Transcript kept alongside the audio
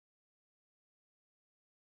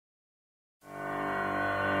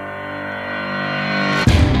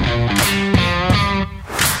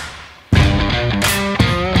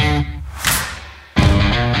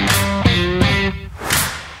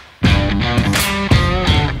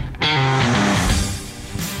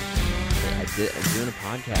doing a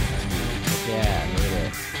podcast this week. Yeah, I made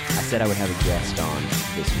it. I said I would have a guest on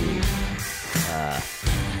this week,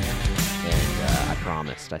 and I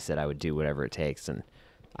promised. I said I would do whatever it takes, and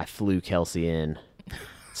I flew Kelsey in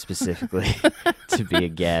specifically to be a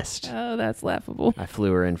guest. Oh, that's laughable. I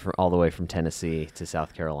flew her in all the way from Tennessee to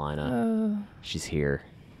South Carolina. Oh, She's here.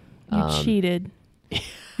 you cheated.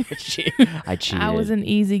 I cheated. I was an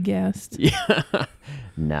easy guest. Yeah.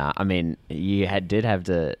 Nah, I mean, you did have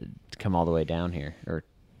to come all the way down here, or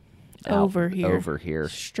Over here.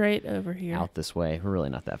 Straight over here. out this way. We're really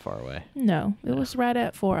not that far away. No, it was right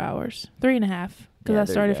at 4 hours. 3.5, because Yeah, I there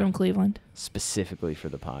started you go. from Cleveland. Specifically for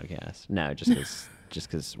the podcast. No, just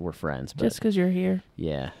because we're friends. But Just because you're here.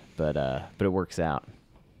 yeah, but it works out.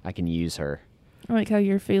 I can use her. I like how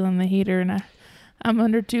you're feeling the heater, and I'm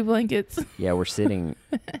under 2 blankets. Yeah, we're sitting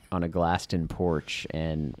on a glassed-in porch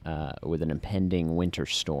and with an impending winter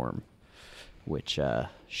storm, which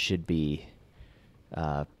should be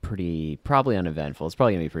probably uneventful. It's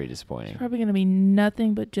probably gonna be pretty disappointing. Probably going to be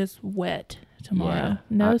nothing but just wet tomorrow. Yeah,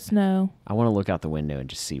 No snow. I want to look out the window and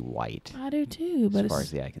just see white I do too, but as far as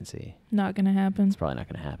it's the eye can see. not going to happen. It's probably not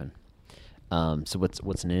going to happen. So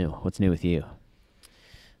what's new? What's new with you?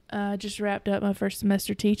 Just wrapped up my first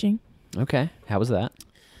semester teaching. Okay, how was that?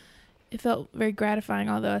 It felt very gratifying,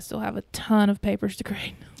 although I still have a ton of papers to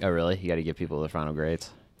grade. Oh, really? You got to give people their final grades?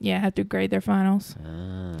 Yeah, I have to grade their finals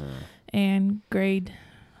Ah. and grade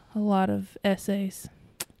a lot of essays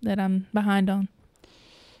that I'm behind on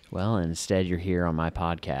Well, instead you're here on my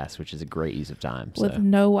podcast, which is a great use of time. So with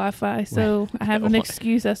no Wi-Fi. So I have an No.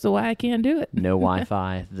 excuse as to why I can't do it. no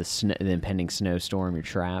Wi-Fi, the impending snowstorm, you're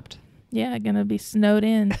trapped. Yeah, gonna be snowed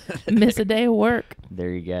in, miss a day of work. There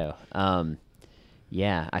you go.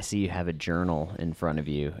 Yeah, I see you have a journal in front of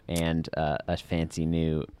you and a fancy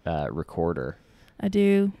new recorder. I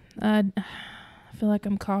do. I feel like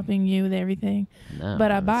I'm copying you with everything, No,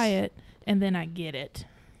 but I buy that's- it and then I get it.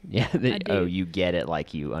 Yeah. I do. You get it,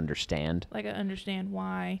 like you understand. Like I understand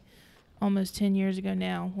why. Almost 10 years ago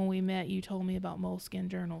now, when we met, you told me about Moleskine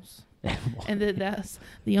journals, and that's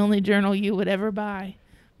the only journal you would ever buy.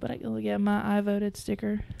 But I can look at my I voted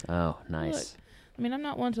sticker. Oh, nice. I mean, I'm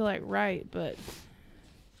not one to like write, but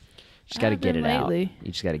Just got to I've get been it out. lately.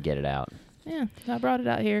 You just got to get it out. yeah, I brought it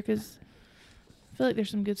out here because I feel like there's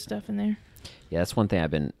some good stuff in there. Yeah, that's one thing I've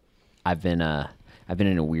been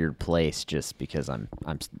in a weird place just because I'm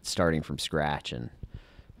starting from scratch, and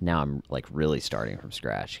now I'm like really starting from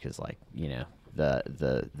scratch because, like, you know,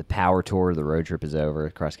 the power tour, the road trip is over,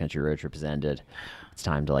 cross country road trip has ended. It's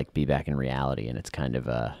time to like be back in reality, and it's kind of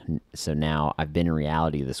so now I've been in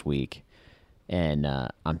reality this week, and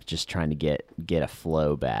I'm just trying to get a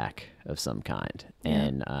flow back of some kind, Yeah.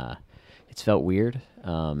 and it's felt weird.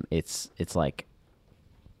 It's like,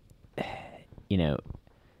 you know,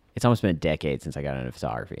 it's almost been a decade since I got into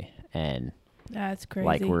photography, and That's crazy.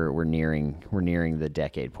 like we're nearing the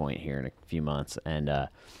decade point here in a few months,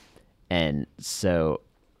 and so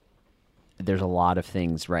there's a lot of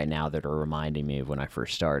things right now that are reminding me of when I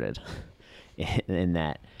first started, in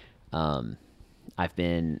that I've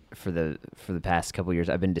been for the past couple of years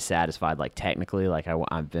I've been dissatisfied, like technically, like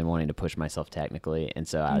I've been wanting to push myself technically, and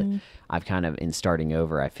so I've kind of, in starting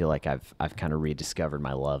over, I feel like I've kind of rediscovered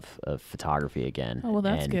my love of photography again. Oh, well,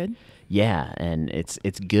 that's And good. yeah, and it's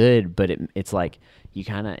good, but it's like you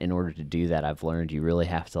kind of, in order to do that, I've learned you really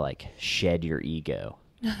have to like shed your ego.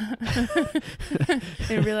 And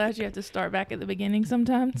realize you have to start back at the beginning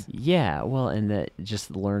sometimes. Yeah, well, and that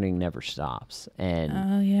just learning never stops. And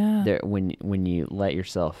Oh yeah. there, when you let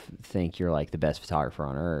yourself think you're like the best photographer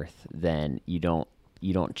on earth, then you don't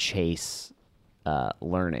chase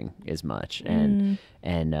learning as much, and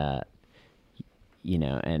you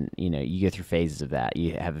know, you go through phases of that.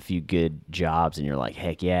 You have a few good jobs, and you're like,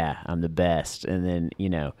 heck yeah, I'm the best. And then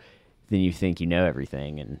then you think you know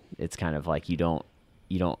everything, and it's kind of like you don't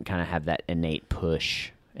kind of have that innate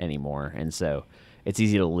push anymore, and so it's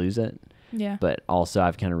easy to lose it. Yeah. But also,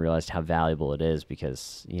 I've kind of realized how valuable it is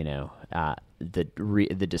because, you know,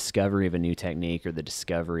 the discovery of a new technique, or the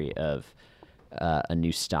discovery of a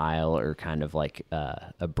new style, or kind of like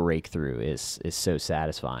a breakthrough is so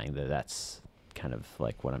satisfying that's kind of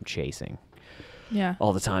like what I'm chasing Yeah.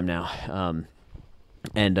 all the time now.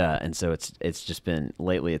 And so it's just been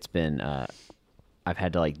lately. It's been I've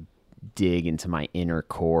had to like dig into my inner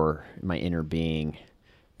core, my inner being,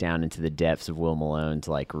 down into the depths of Will Malone to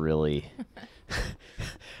like really.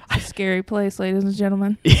 It's a scary place, ladies and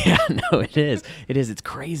gentlemen. Yeah, no, it is. It is. It's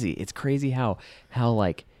crazy. It's crazy how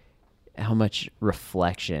much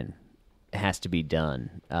reflection has to be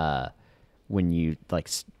done when you like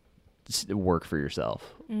work for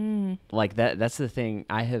yourself. Like that's the thing.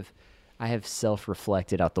 I've I have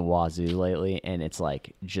self-reflected out the wazoo lately, and it's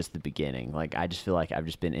like just the beginning. Like I just feel like I've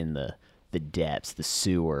just been in the depths, the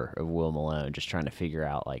sewer of Will Malone, just trying to figure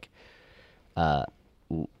out like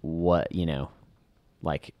what,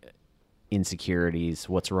 like insecurities,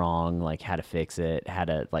 what's wrong, like how to fix it, how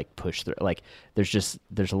to like push through. Like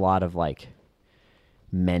there's a lot of like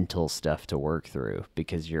mental stuff to work through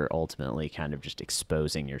because you're ultimately kind of just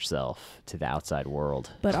exposing yourself to the outside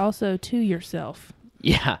world, but also to yourself.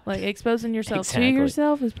 Yeah, like exposing yourself to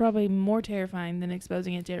yourself is probably more terrifying than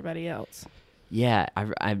exposing it to everybody else. Yeah,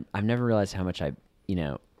 I've never realized how much I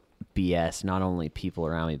BS not only people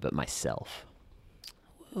around me but myself.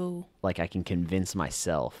 Whoa. Like I can convince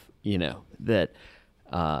myself that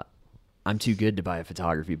I'm too good to buy a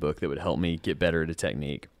photography book that would help me get better at a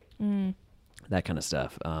technique. That kind of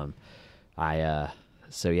stuff. So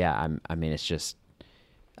yeah, I mean, it's just,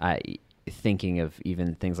 thinking of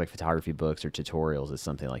even things like photography books or tutorials is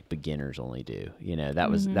something like beginners only do.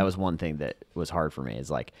 That was one thing that was hard for me,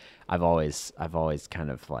 is like, I've always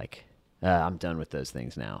kind of like, I'm done with those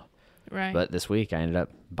things now. Right. But this week I ended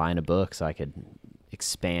up buying a book so I could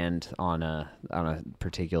expand on a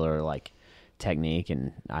particular like technique,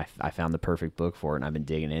 and I found the perfect book for it, and I've been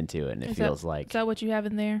digging into it, and it feels like... Is that what you have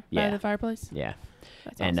in there by the fireplace? Yeah.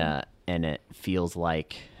 That's awesome. And it feels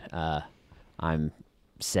like I'm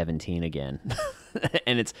 17 again.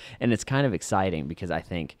 and it's kind of exciting because I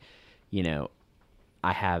think,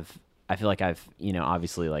 I feel like I've,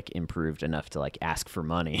 obviously like improved enough to like ask for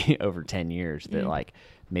money over 10 years that like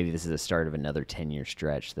maybe this is the start of another 10-year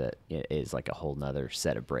stretch that is like a whole nother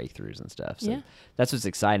set of breakthroughs and stuff. So that's what's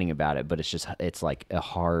exciting about it, but it's like a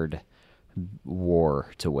hard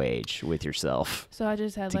war to wage with yourself. So I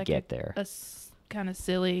just had to like get there. A kind of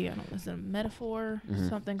silly, I don't know, is it a metaphor,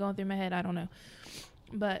 something going through my head? I don't know.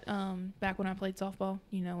 But back when I played softball,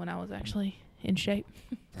 when I was actually in shape,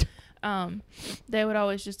 they would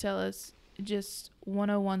always just tell us just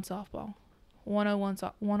 101 softball. 101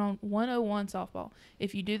 softball.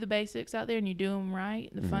 If you do the basics out there and you do them right,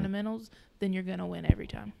 the fundamentals, then you're going to win every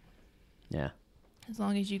time. Yeah. As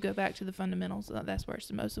long as you go back to the fundamentals, that's where it's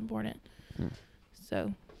the most important.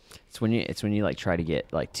 So it's when you like try to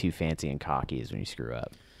get like too fancy and cocky is when you screw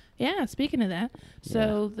up. Yeah, speaking of that,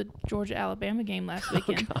 so the Georgia-Alabama game last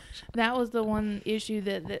weekend, that was the one issue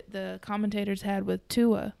that the commentators had with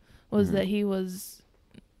Tua, was that he was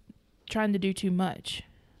trying to do too much.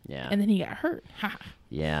 Yeah. And then he got hurt.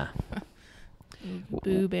 Yeah.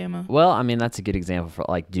 Boo, Bama. Well, I mean, that's a good example for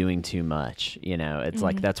like doing too much. It's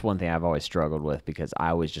like that's one thing I've always struggled with, because I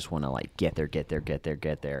always just want to like get there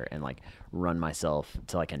and like run myself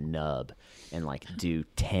to like a nub and like do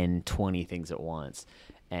 10, 20 things at once.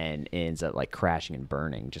 And it ends up like crashing and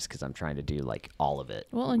burning just because I'm trying to do like all of it.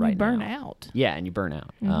 Well, and you burn out. Yeah, and you burn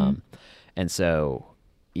out. And so,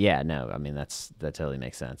 yeah, no, I mean, that totally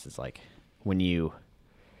makes sense. It's like when you,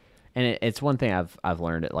 and it's one thing I've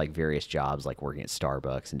learned at like various jobs, like working at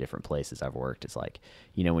Starbucks and different places I've worked. It's like,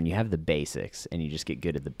 when you have the basics and you just get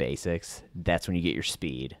good at the basics, that's when you get your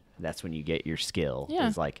speed. That's when you get your skill. Yeah.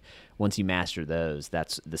 It's like once you master those,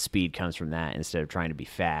 that's the speed comes from that instead of trying to be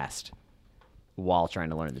fast while trying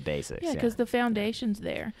to learn the basics. Yeah, because the foundation's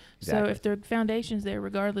there. Exactly. So if the foundation's there,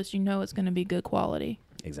 regardless, it's going to be good quality.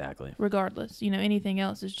 Exactly. Regardless. Anything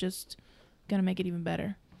else is just going to make it even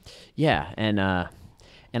better. Yeah, and I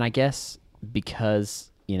guess because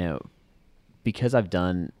I've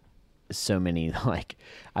done so many, like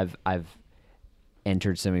I've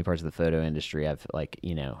entered so many parts of the photo industry, I've like,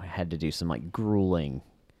 had to do some like grueling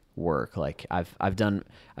work. Like I've done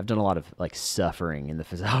a lot of like suffering in the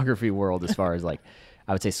photography world, as far as like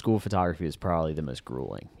I would say school photography is probably the most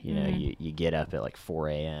grueling. You get up at like 4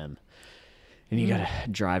 a.m. and you gotta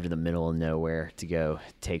drive to the middle of nowhere to go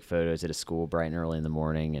take photos at a school bright and early in the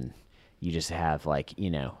morning, and you just have like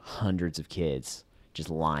hundreds of kids just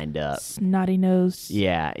lined up, snotty nose.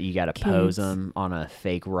 Yeah, you gotta pose them on a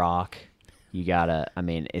fake rock. You gotta, I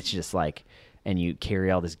mean, it's just like, and you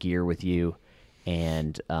carry all this gear with you.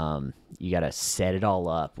 And you got to set it all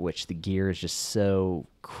up, which the gear is just so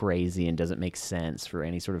crazy and doesn't make sense for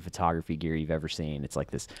any sort of photography gear you've ever seen. It's like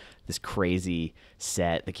this crazy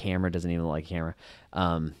set. The camera doesn't even look like a camera.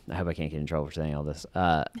 I hope I can't get in trouble for saying all this.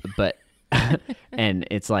 But and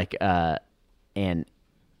it's like and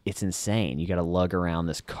it's insane. You got to lug around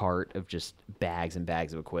this cart of just bags and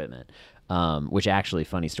bags of equipment. Which actually,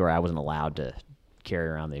 funny story, I wasn't allowed to carry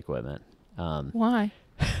around the equipment. Why?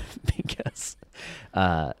 Because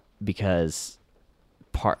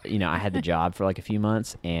I had the job for like a few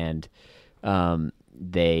months, and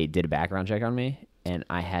they did a background check on me, and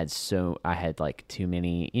I had like too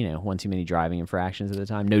many, one too many driving infractions at the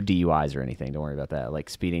time. No DUIs or anything. Don't worry about that. Like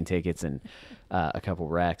speeding tickets and a couple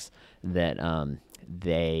wrecks that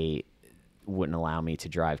they wouldn't allow me to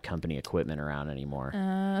drive company equipment around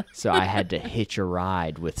anymore. So I had to hitch a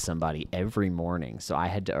ride with somebody every morning. So I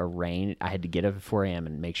had to get up at 4 a.m.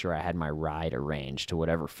 and make sure I had my ride arranged to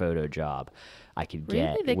whatever photo job I could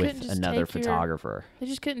get with another photographer. They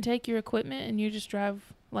just couldn't take your equipment and you just drive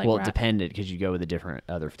like. Well, it depended because you go with a different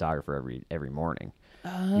other photographer every morning.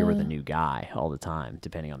 You're with a new guy all the time,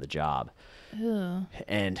 depending on the job.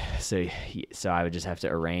 And so I would just have to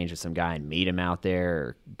arrange with some guy and meet him out there,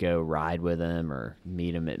 or go ride with him, or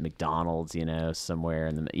meet him at McDonald's, somewhere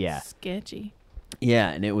in the sketchy. Yeah,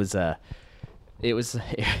 and it was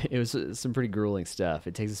some pretty grueling stuff.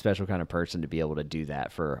 It takes a special kind of person to be able to do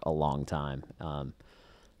that for a long time,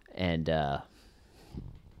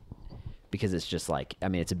 because it's just like, I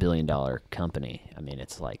mean, it's $1 billion company. I mean,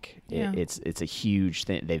 it's like it's a huge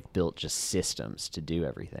thing. They've built just systems to do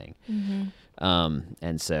everything,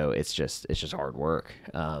 and so it's just hard work,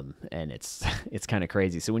 and it's kind of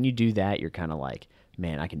crazy. So when you do that, you're kind of like,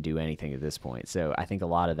 man, I can do anything at this point. So I think a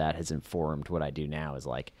lot of that has informed what I do now. Is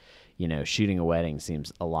like, shooting a wedding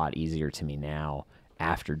seems a lot easier to me now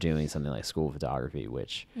after doing something like school photography,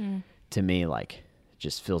 which to me, like,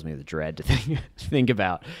 just fills me with dread to think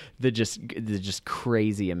about the just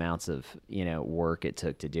crazy amounts of work it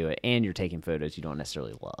took to do it, and you're taking photos you don't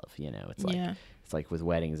necessarily love. It's like it's like with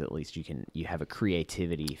weddings, at least you have a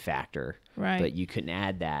creativity factor, right? But you couldn't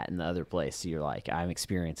add that in the other place. So you're like, I'm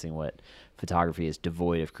experiencing what photography is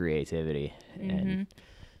devoid of creativity, and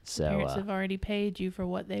so parents have already paid you for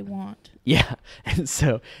what they want. Yeah, and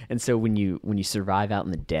so when you survive out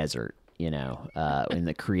in the desert, in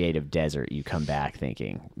the creative desert, you come back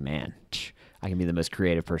thinking, man, I can be the most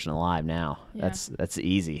creative person alive now. Yeah. That's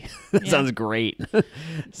easy. That sounds great.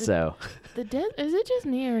 So is it just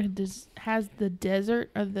me, or has the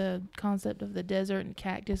desert, or the concept of the desert and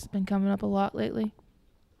cactus been coming up a lot lately?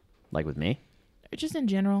 Like with me? Or just in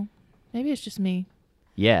general? Maybe it's just me.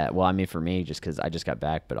 Yeah, well, I mean, for me, just because I just got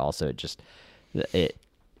back, but also it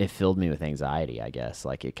filled me with anxiety, I guess.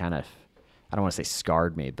 Like, it kind of, I don't want to say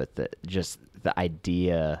scarred me, but the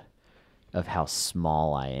idea of how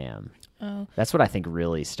small I am. Oh. That's what I think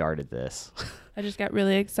really started this. I just got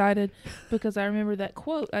really excited because I remember that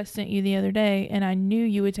quote I sent you the other day, and I knew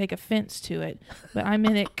you would take offense to it, but I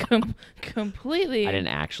meant it completely. I didn't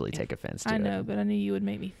actually take offense to it. I know, but I knew you would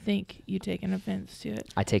make me think you take an offense to it.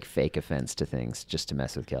 I take fake offense to things just to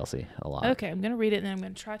mess with Kelsey a lot. Okay, I'm going to read it, and then I'm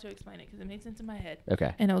going to try to explain it because it made sense in my head.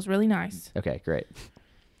 Okay. And it was really nice. Okay, great.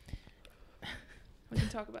 We can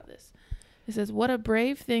talk about this. It says, what a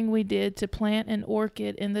brave thing we did to plant an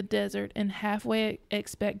orchid in the desert and halfway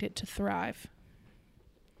expect it to thrive.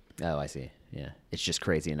 Oh, I see. Yeah. It's just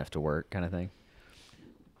crazy enough to work kind of thing.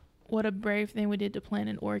 What a brave thing we did to plant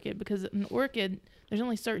an orchid, because an orchid, there's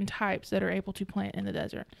only certain types that are able to plant in the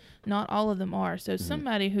desert. Not all of them are. So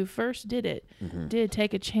somebody who first did it did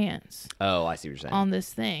take a chance. Oh, I see what you're saying. On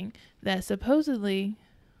this thing that supposedly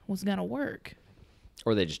was going to work.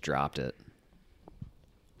 Or they just dropped it.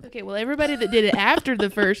 Okay, well, everybody that did it after the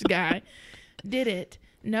first guy did it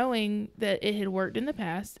knowing that it had worked in the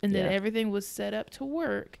past and that everything was set up to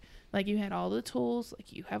work. Like, you had all the tools.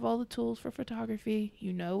 Like, you have all the tools for photography.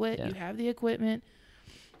 You know it. Yeah. You have the equipment.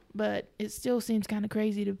 But it still seems kind of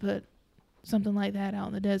crazy to put something like that out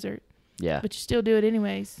in the desert. Yeah. But you still do it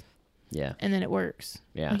anyways. Yeah. And then it works.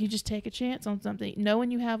 Yeah. Like, you just take a chance on something, knowing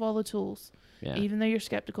you have all the tools. Yeah. Even though you're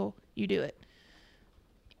skeptical, you do it.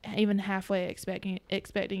 Even halfway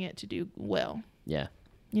expecting it to do well. Yeah.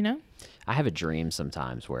 You know? I have a dream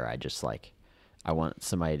sometimes where I just like, I want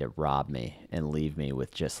somebody to rob me and leave me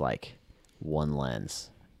with just like one lens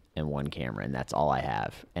and one camera, and that's all I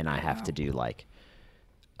have. And I have to do like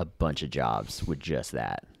a bunch of jobs with just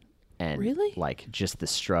that. And really? Like just the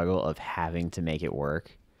struggle of having to make it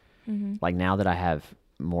work. Like now that I have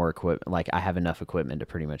more equipment, like I have enough equipment to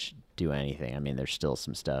pretty much do anything. I mean, there's still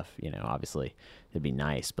some stuff, obviously it'd be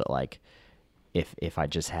nice, but like if I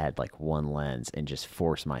just had like one lens and just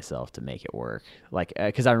force myself to make it work, like,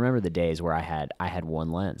 cause I remember the days where I had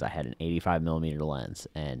one lens. I had an 85 millimeter lens,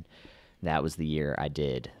 and that was the year I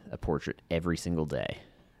did a portrait every single day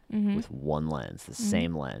with one lens, the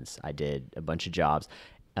same lens. I did a bunch of jobs,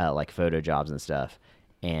 like photo jobs and stuff,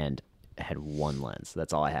 and I had one lens.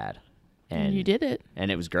 That's all I had. And you did it. And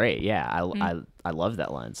it was great. Yeah. I love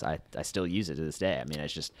that lens. I still use it to this day. I mean,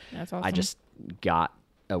 it's just, that's awesome. I just got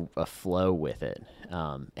a flow with it.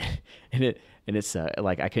 And it's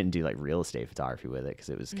like, I couldn't do like real estate photography with it, cause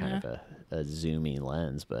it was kind of a zoomy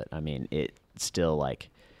lens, but I mean, it still like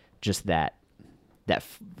just that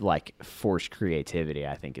like forced creativity,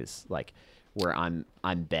 I think, is like where I'm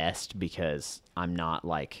best, because I'm not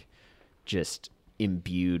like just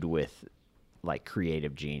imbued with like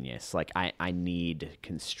creative genius. Like I need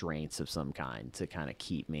constraints of some kind to kind of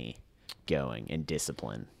keep me going, and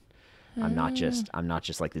discipline. I'm not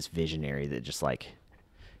just like this visionary that just like,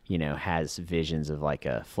 you know, has visions of like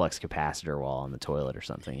a flux capacitor wall on the toilet or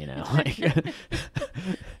something, you know. Like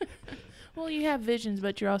Well, you have visions,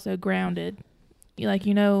 but you're also grounded. You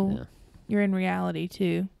know, yeah. you're in reality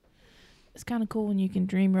too. It's kind of cool when you can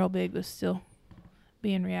dream real big but still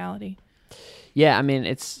be in reality. Yeah, I mean,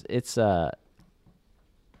 it's I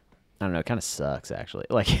don't know, it kind of sucks actually.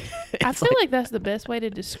 Like I feel like that's the best way to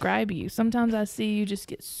describe you. Sometimes I see you just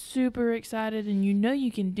get super excited, and you know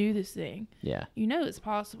you can do this thing. yeah. You know it's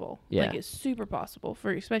possible. Yeah. Like it's super possible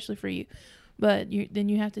especially for you. But then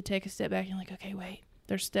you have to take a step back and like, okay, wait.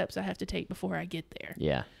 There's steps I have to take before I get there.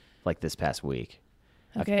 Yeah. Like this past week.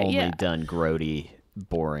 Okay, I've only yeah. done grody,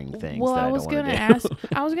 boring things Well, that I was don't want gonna to do.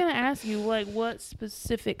 ask. I was gonna ask you, like, what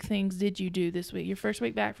specific things did you do this week? Your first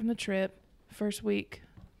week back from the trip, first week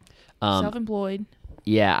self-employed.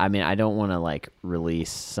 Yeah, I mean, I don't want to like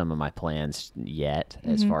release some of my plans yet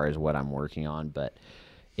as far as what I'm working on, but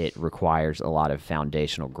it requires a lot of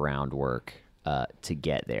foundational groundwork to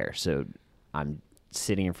get there. So I'm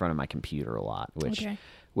sitting in front of my computer a lot,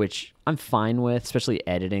 which I'm fine with, especially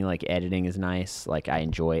editing. Like editing is nice. Like I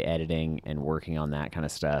enjoy editing and working on that kind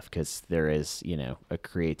of stuff, because there is, you know, a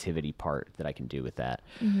creativity part that I can do with that.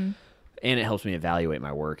 Mm-hmm. And it helps me evaluate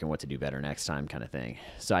my work and what to do better next time, kind of thing.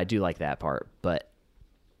 So I do like that part. But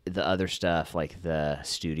the other stuff, like the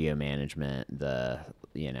studio management, the,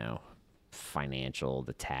 you know, financial,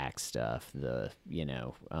 the tax stuff,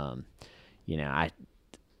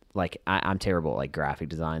 I'm terrible at like graphic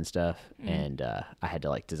design stuff. And I had to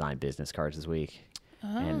like design business cards this week.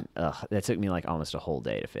 And that took me like almost a whole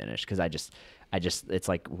day to finish, because I just it's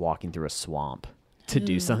like walking through a swamp to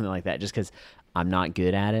do something like that, just because I'm not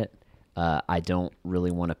good at it. I don't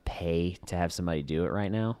really want to pay to have somebody do it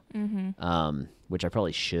right now, which I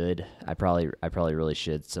probably should. I probably really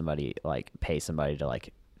should pay somebody to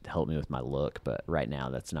like help me with my look, but right now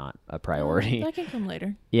that's not a priority. That can come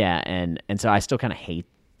later. Yeah, and so I still kind of hate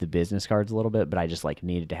the business cards a little bit, but I just like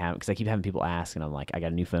needed to have, because I keep having people ask, and I'm like, I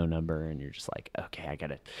got a new phone number, and you're just like, okay, I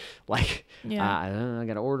gotta like, I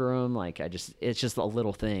gotta order them. Like it's just a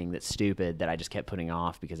little thing that's stupid that I just kept putting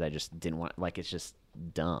off because I just didn't want, like, it's just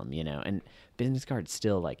dumb, you know. And business cards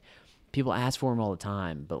still, like, people ask for them all the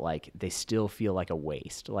time, but like they still feel like a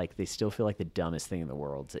waste. Like they still feel like the dumbest thing in the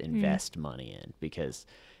world to invest money in, because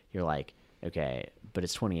you're like, okay, but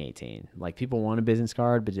it's 2018. Like people want a business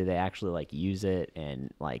card, but do they actually like use it?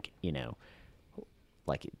 And like, you know,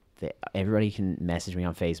 like everybody can message me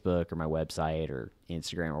on Facebook or my website or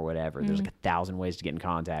Instagram or whatever. There's like 1,000 ways to get in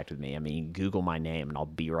contact with me. I mean, you can Google my name and I'll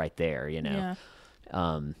be right there, you know?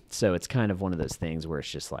 Yeah. So it's kind of one of those things where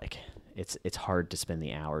it's just like, it's hard to spend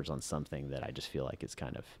the hours on something that I just feel like it's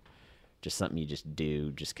kind of just something you just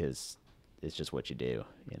do just because it's just what you do,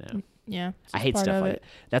 you know? Yeah. I hate stuff like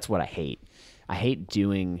that's what I hate. I hate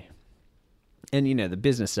doing, and you know, the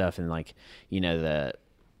business stuff and like, you know,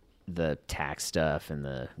 the tax stuff and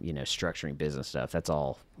the, you know, structuring business stuff. That's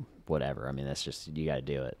all whatever. I mean, that's just, you got to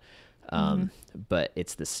do it. But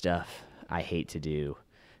it's the stuff I hate to do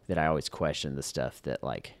that I always question, the stuff that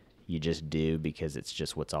like you just do because it's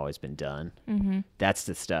just what's always been done. That's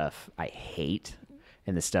the stuff I hate,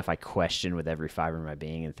 and the stuff I question with every fiber of my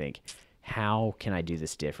being and think, how can I do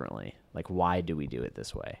this differently? Like, why do we do it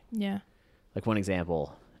this way? Yeah. Like one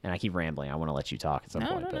example, and I keep rambling. I want to let you talk at some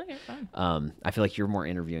point. No, but, you're fine. I feel like you're more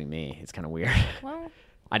interviewing me. It's kind of weird. Well,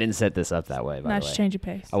 I didn't set this up that way, by the way. nice change of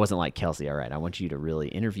pace. I wasn't like, Kelsey, all right, I want you to really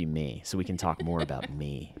interview me so we can talk more about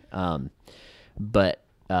me. But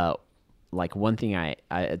like one thing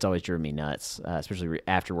it's always driven me nuts, especially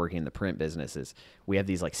after working in the print business, is we have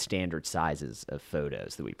these like standard sizes of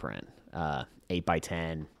photos that we print. 8 by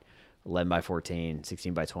 10, 11 by 14,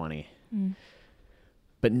 16 by 20.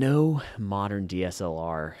 But no modern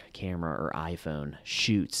DSLR camera or iPhone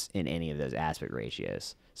shoots in any of those aspect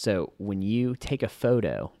ratios. So when you take a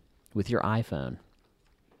photo with your iPhone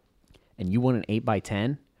and you want an 8 by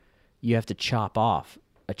 10, you have to chop off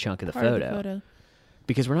a chunk of the photo.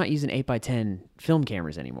 Because we're not using 8 by 10 film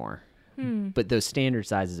cameras anymore. But those standard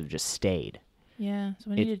sizes have just stayed. Yeah, so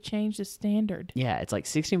we need to change the standard. Yeah, it's like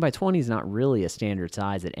 16 by 20 is not really a standard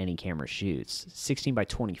size that any camera shoots. 16 by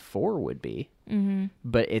 24 would be.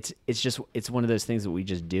 But it's one of those things that we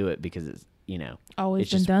just do it because it's, you know, Always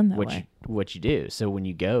it's been just done that way. what you do. So when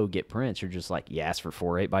you go get prints, you're just like, you ask for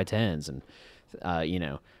 4 8 by 10s and, you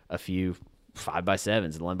know, a few 5 by 7s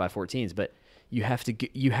and 11 by 14s. But you have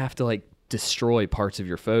to like destroy parts of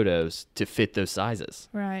your photos to fit those sizes.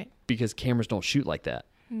 Right. Because cameras don't shoot like that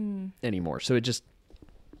anymore. So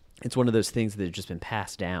it's one of those things that have just been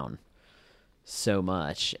passed down so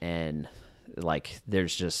much, and like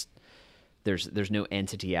there's no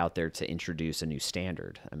entity out there to introduce a new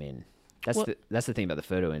standard. I mean, that's the thing about the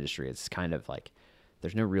photo industry. It's kind of like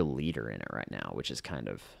there's no real leader in it right now, which is kind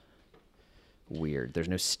of weird. There's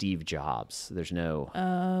no Steve Jobs. There's no.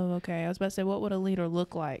 Oh, okay. I was about to say, what would a leader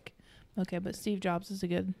look like? Okay, but Steve Jobs is a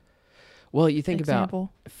good. Well, you think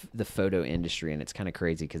example. about the photo industry, and it's kind of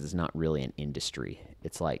crazy because it's not really an industry.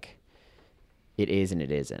 It's like it is and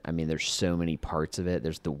it isn't. I mean, there's so many parts of it.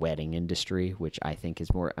 There's the wedding industry, which I think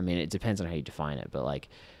is more. I mean, it depends on how you define it, but like,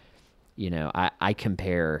 you know, I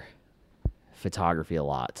compare photography a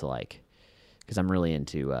lot to like, because I'm really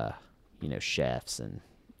into you know, chefs, and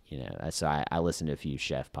you know, so I listen to a few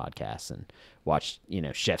chef podcasts and watch, you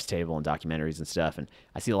know, Chef's Table and documentaries and stuff, and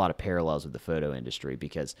I see a lot of parallels with the photo industry,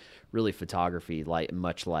 because really photography, like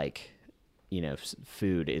much like, you know,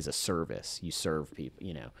 food is a service. You serve people,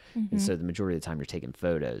 you know, and so the majority of the time you're taking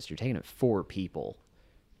photos, you're taking it for people,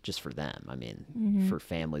 just for them. I mean, for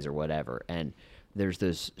families or whatever. And there's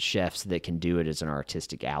those chefs that can do it as an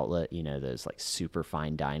artistic outlet, you know, those like super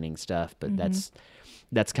fine dining stuff, but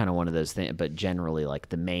that's kind of one of those things. But generally, like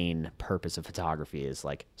the main purpose of photography is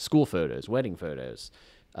like school photos, wedding photos,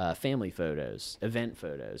 family photos, event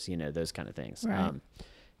photos, you know, those kind of things. Right.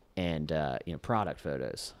 And you know, product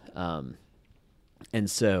photos.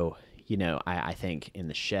 And so, you know, I think in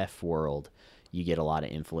the chef world, you get a lot of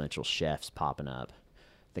influential chefs popping up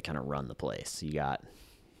that kind of run the place. You got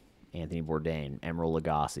Anthony Bourdain, Emeril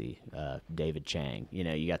Lagasse, David Chang, you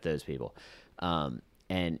know, you got those people.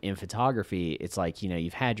 And in photography, it's like, you know,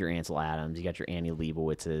 you've had your Ansel Adams, you got your Annie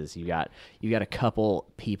Leibowitzes, you got a couple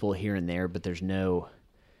people here and there, but there's no,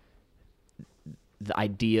 the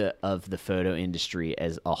idea of the photo industry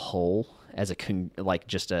as a whole, as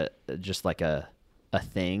just like a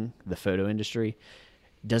thing, the photo industry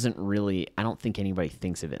doesn't really, I don't think anybody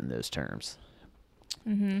thinks of it in those terms.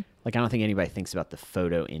 Like, I don't think anybody thinks about the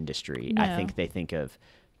photo industry. No. I think they think of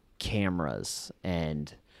cameras,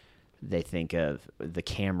 and they think of the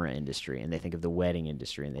camera industry, and they think of the wedding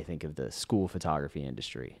industry, and they think of the school photography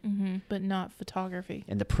industry. But not photography.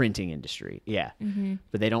 And the printing industry. Yeah.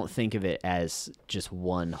 But they don't think of it as just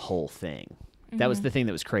one whole thing. That was the thing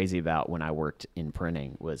that was crazy about when I worked in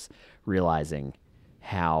printing, was realizing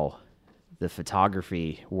how the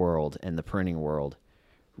photography world and the printing world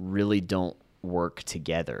really don't work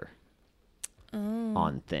together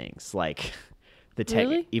on things. Like the tech,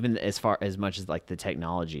 Really? even as much as like the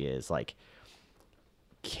technology is, like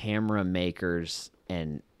camera makers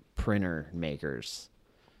and printer makers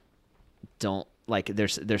don't, like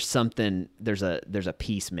there's a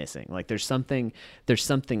piece missing. Like there's something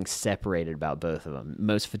separated about both of them.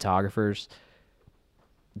 Most photographers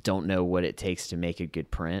don't know what it takes to make a good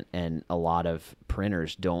print, and a lot of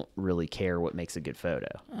printers don't really care what makes a good photo.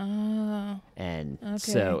 Oh. And Okay.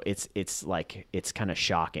 so it's like, it's kind of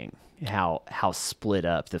shocking how split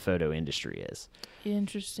up the photo industry is.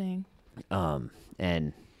 Interesting.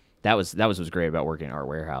 And that was what's great about working at Art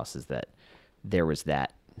Warehouse, is that there was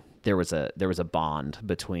a bond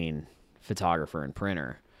between photographer and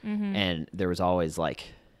printer, and there was always like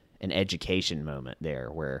an education moment there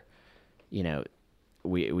where, you know,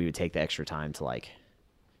 we would take the extra time to like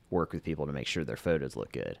work with people to make sure their photos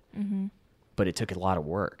look good. But it took a lot of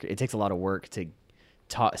work. It takes a lot of work to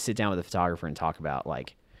sit down with a photographer and talk about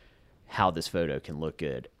like how this photo can look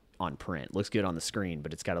good on print. Looks good on the screen,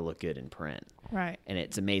 but it's got to look good in print. Right. And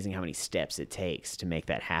it's amazing how many steps it takes to make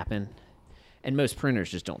that happen. And most printers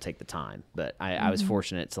just don't take the time. But I was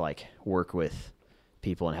fortunate to like work with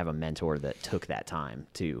people and have a mentor that took that time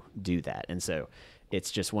to do that. And so it's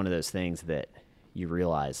just one of those things that you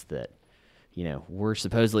realize that, you know, we're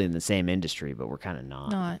supposedly in the same industry, but we're kind of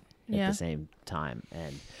not at the same time.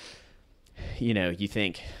 And, you know, you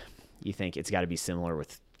think it's got to be similar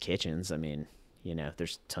with kitchens. I mean, you know,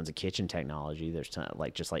 there's tons of kitchen technology. There's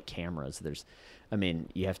just like cameras.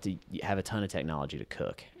 You have to have a ton of technology to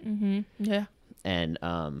cook. Yeah. And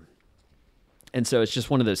so it's just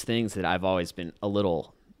one of those things that I've always been a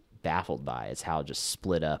little baffled by, is how just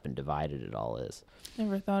split up and divided it all is.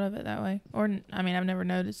 Never thought of it that way. Or, I mean, I've never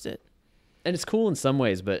noticed it. And it's cool in some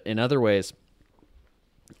ways, but in other ways,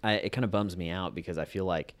 it kind of bums me out, because I feel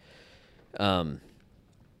like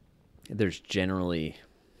there's generally,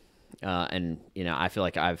 and you know, I feel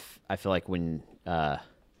like when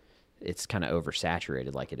it's kind of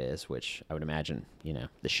oversaturated like it is, which I would imagine, you know,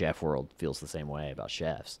 the chef world feels the same way about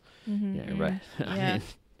chefs. You know, right? Yeah.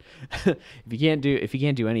 if you can't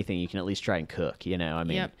do anything, you can at least try and cook. I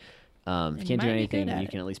mean, Yep. if you And can't you do might be anything, good at you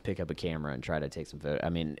it. can at least pick up a camera and try to take some photos. I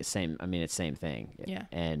mean, it's same thing. Yeah.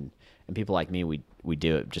 And people like me, we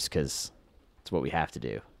do it just because it's what we have to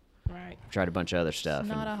do. Right. Tried a bunch of other stuff. It's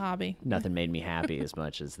not and a hobby. nothing made me happy as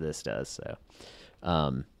much as this does.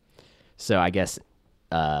 So I guess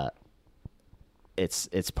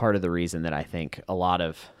it's part of the reason that I think a lot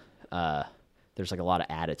of there's like a lot of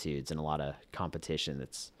attitudes and a lot of competition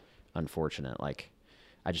that's unfortunate. Like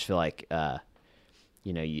I just feel like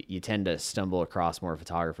you tend to stumble across more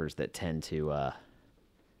photographers that tend to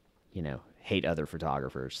hate other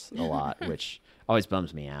photographers a lot, which always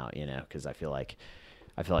bums me out, because I feel like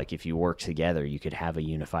if you work together, you could have a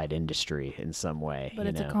unified industry in some way. But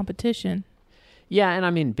it's a competition. Yeah, and I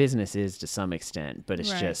mean, business is to some extent, but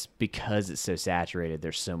it's Right. just because it's so saturated,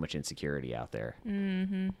 there's so much insecurity out there.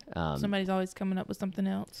 Mm-hmm. Somebody's always coming up with something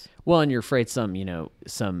else. Well, and you're afraid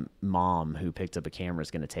some mom who picked up a camera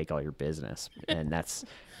is going to take all your business, and that's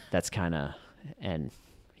kind of, and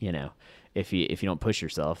if you don't push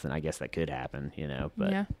yourself, then I guess that could happen,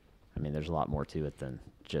 But yeah. I mean, there's a lot more to it than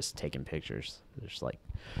just taking pictures. There's like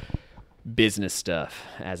business stuff,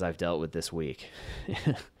 as I've dealt with this week.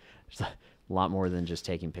 There's a lot more than just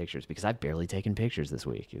taking pictures, because I've barely taken pictures this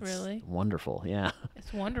week. It's Really? wonderful. Yeah.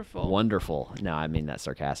 It's wonderful. Wonderful. No, I mean that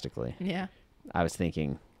sarcastically. Yeah. I was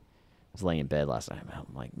laying in bed last night.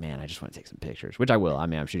 I'm like, man, I just want to take some pictures, which I will. I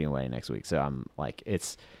mean, I'm shooting a wedding next week, so I'm like,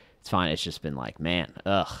 it's fine. It's just been like, man,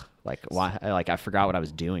 like why? Like I forgot what I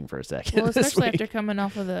was doing for a second. Well, this especially week. after coming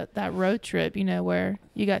off of that road trip, where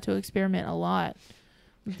you got to experiment a lot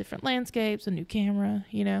with different landscapes, a new camera,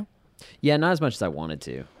 Yeah, not as much as I wanted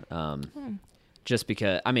to. Just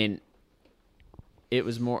because, I mean, it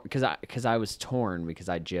was more because I was torn, because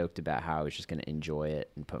I joked about how I was just going to enjoy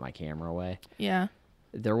it and put my camera away. Yeah.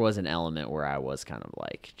 There was an element where I was kind of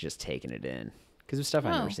like just taking it in, because it was stuff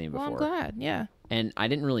I'd never seen before. Well, I'm glad. Yeah. And I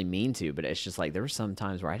didn't really mean to, but it's just like there were some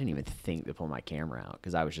times where I didn't even think to pull my camera out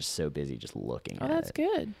because I was just so busy just looking Oh, at that's it.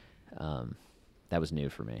 good. That was new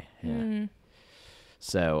for me. Yeah. Mm.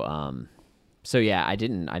 So yeah, I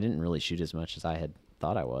didn't really shoot as much as I had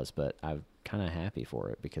thought I was, but I'm kind of happy for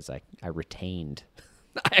it because I retained,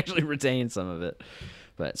 I actually retained some of it.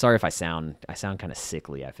 But sorry if I sound kind of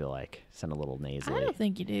sickly. I feel like I sound a little nasally. I don't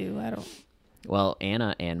think you do. I don't. Well,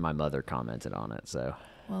 Anna and my mother commented on it, so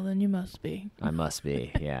Well, then you must be. I must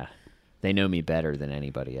be. Yeah, they know me better than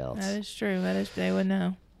anybody else. That is true. They would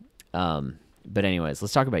know. But anyways,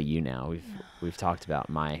 let's talk about you now. We've talked about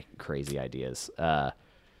my crazy ideas. So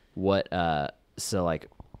like,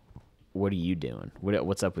 what are you doing?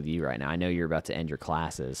 What's up with you right now? I know you're about to end your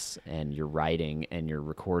classes and you're writing and you're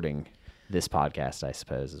recording this podcast, I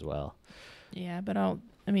suppose, as well. Yeah, but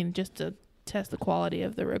just to test the quality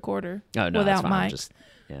of the recorder. Oh no, without that's fine. mic. Just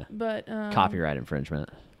But copyright infringement.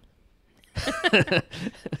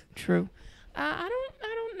 True. I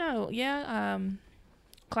don't know. Yeah.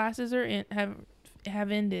 Classes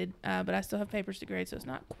have ended, but I still have papers to grade, so it's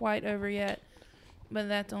not quite over yet. But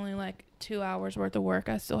that's only like 2 hours worth of work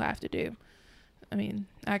I still have to do. I mean,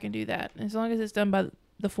 I can do that as long as it's done by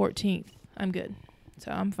the 14th. I'm good, so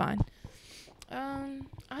I'm fine.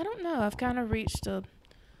 I don't know. I've kind of reached a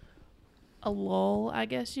lull, I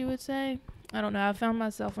guess you would say. I don't know. I found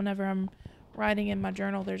myself whenever I'm writing in my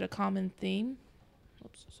journal, there's a common theme.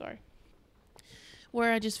 Oops, sorry.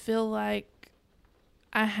 Where I just feel like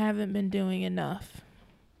I haven't been doing enough.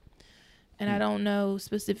 And I don't know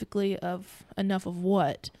specifically of enough of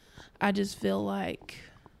what. I just feel like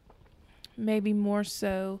maybe more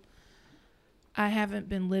so I haven't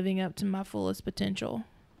been living up to my fullest potential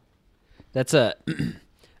That's I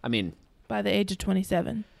mean, by the age of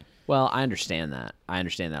 27. well, I understand that. I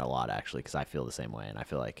understand that a lot, actually, because I feel the same way, and I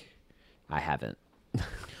feel like I haven't.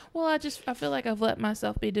 Well, I feel like I've let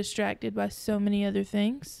myself be distracted by so many other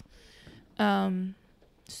things.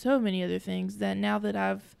 So many other things that now that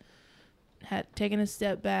I've had taken a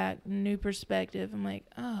step back, new perspective, I'm like,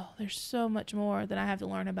 oh, there's so much more that I have to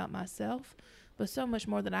learn about myself, but so much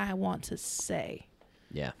more that I want to say.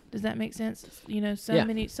 Yeah. Does that make sense? Yeah.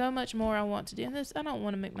 So much more I want to do. And this, I don't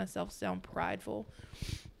want to make myself sound prideful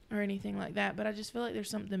or anything like that, but I just feel like there's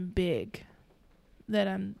something big that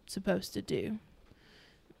I'm supposed to do.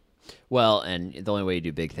 Well, and the only way you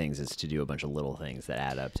do big things is to do a bunch of little things that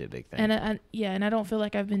add up to a big thing. And I don't feel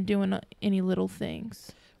like I've been doing any little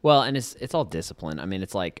things. Well, and it's all discipline. I mean,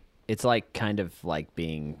 it's like kind of like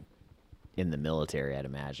being in the military, I'd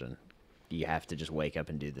imagine. You have to just wake up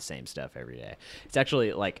and do the same stuff every day. It's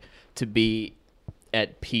actually like, to be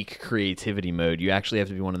at peak creativity mode, you actually have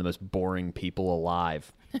to be one of the most boring people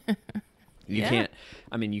alive. You can't.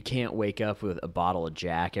 I mean, you can't wake up with a bottle of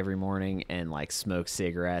Jack every morning and like smoke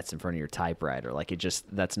cigarettes in front of your typewriter. Like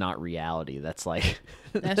that's not reality. That's like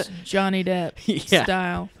that's Johnny Depp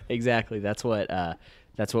style. Exactly. That's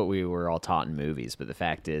what we were all taught in movies. But the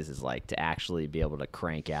fact is like to actually be able to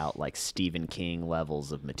crank out like Stephen King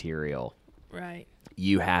levels of material. Right.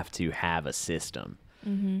 You have to have a system.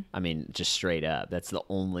 Mm-hmm. I mean, just straight up. That's the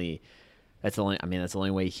only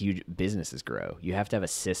way huge businesses grow. You have to have a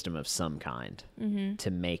system of some kind to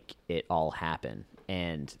make it all happen.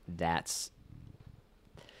 And that's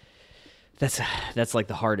like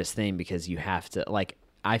the hardest thing, because you have to, like,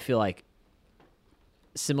 I feel like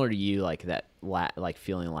similar to you, like that, like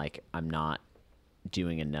feeling like I'm not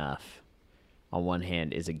doing enough on one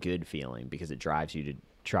hand is a good feeling because it drives you to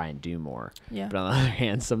try and do more. Yeah. But on the other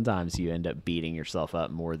hand, sometimes you end up beating yourself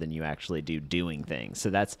up more than you actually do doing things.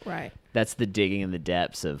 So that's right. That's the digging in the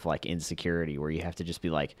depths of like insecurity, where you have to just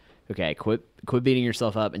be like, okay, quit beating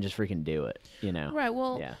yourself up and just freaking do it, you know? Right.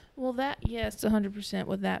 Well, yeah. Well, that, yes, 100%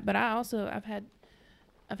 with that. But I've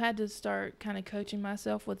had to start kind of coaching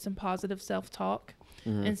myself with some positive self-talk.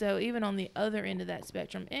 Mm-hmm. And so even on the other end of that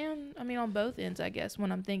spectrum, and I mean on both ends, I guess,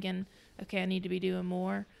 when I'm thinking, okay, I need to be doing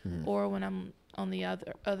more, or when I'm on the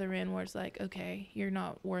other end where it's like, okay, you're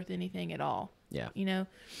not worth anything at all. Yeah. You know,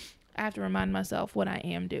 I have to remind myself what I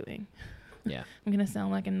am doing. Yeah. I'm going to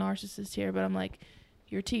sound like a narcissist here, but I'm like,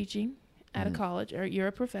 you're teaching at a college, or you're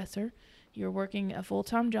a professor. You're working a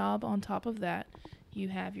full-time job on top of that. You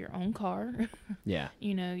have your own car. Yeah.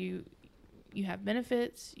 You know, you have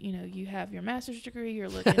benefits. You know, you have your master's degree. You're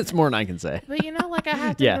looking. That's more than I can say. But, you know, like I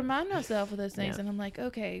have to remind myself of those things. And I'm like,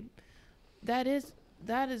 okay, that is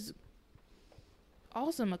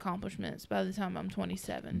awesome accomplishments by the time I'm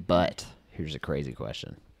 27. But here's a crazy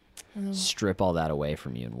question. Strip all that away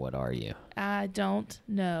from you, and what are you? I don't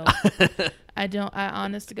know. I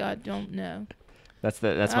honest to God don't know. That's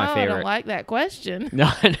my favorite. I don't like that question. No,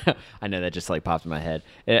 I know that just like popped in my head.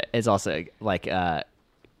 It's also like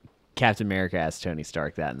Captain America asked Tony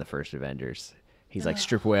Stark that in the first Avengers. He's like,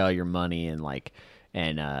 strip away all your money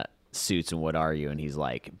and suits, and what are you? And he's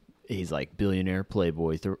like billionaire,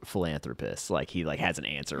 playboy, philanthropist. Like he like has an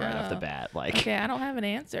answer right off the bat. Like, okay, I don't have an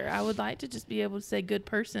answer. I would like to just be able to say good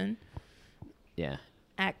person. Yeah.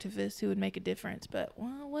 Activist who would make a difference. But,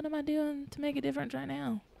 well, what am I doing to make a difference right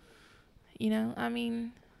now? You know, I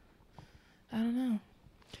mean, I don't know.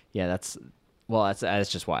 Yeah, that's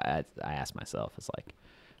just why I asked myself. It's like,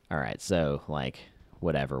 all right, so like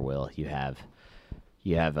whatever, Will, you have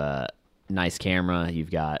a nice camera, you've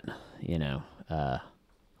got, you know, a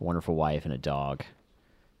wonderful wife and a dog,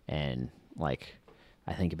 and like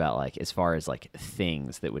I think about like as far as like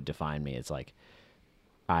things that would define me, it's like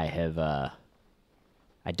I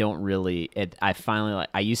finally, like,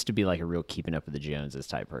 I used to be like a real keeping up with the Joneses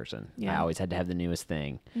type person. Yeah. I always had to have the newest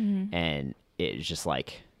thing. Mm-hmm. And it's just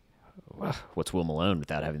like, what's Will Malone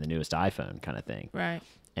without having the newest iPhone kind of thing. Right.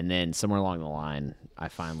 And then somewhere along the line, I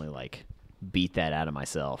finally like beat that out of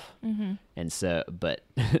myself. Mm-hmm. And so, but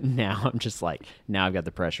now I'm just like, now I've got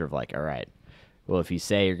the pressure of like, all right, well, if you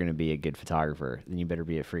say you're going to be a good photographer, then you better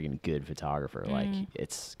be a freaking good photographer. Like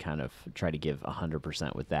it's kind of try to give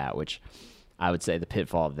 100% with that, which I would say the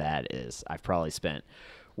pitfall of that is I've probably spent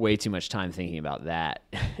way too much time thinking about that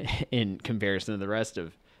in comparison to the rest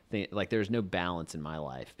of things. Like there's no balance in my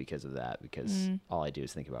life because of that, because all I do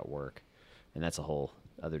is think about work, and that's a whole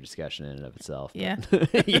other discussion in and of itself. Yeah.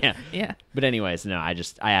 Yeah. Yeah. But anyways, no, I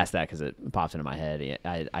asked that because it popped into my head.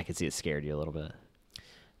 I could see it scared you a little bit.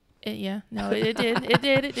 No, it did.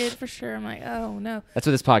 It did for sure. I'm like, oh no. That's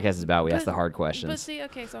what this podcast is about. We ask the hard questions. But see,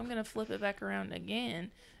 okay, so I'm going to flip it back around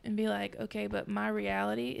again and be like, okay, but my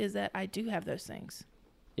reality is that I do have those things.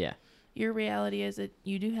 Yeah. Your reality is that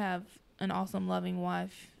you do have an awesome, loving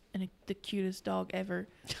wife and the cutest dog ever,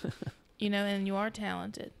 you know, and you are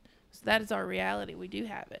talented. So that is our reality. We do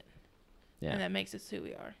have it. Yeah. And that makes us who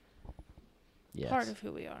we are. Yes. Part of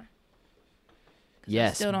who we are.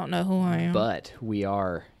 Yes. I still don't know who I am. But we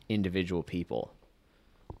are individual people,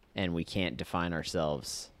 and we can't define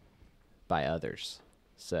ourselves by others.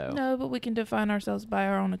 So no, but we can define ourselves by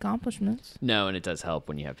our own accomplishments. No, and it does help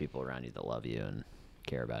when you have people around you that love you and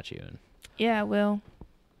care about you. And yeah, well,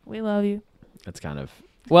 we love you. That's kind of,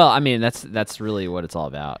 well, I mean, that's really what it's all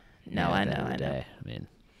about. No, I know. I mean,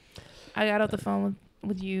 I got off the phone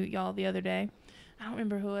with y'all the other day. I don't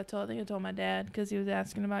remember who I told. I think I told my dad because he was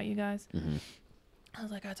asking about you guys. Mm-hmm. I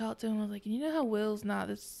was like, I talked to him. I was like, you know how Will's not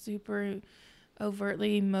this super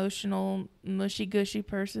overtly emotional, mushy-gushy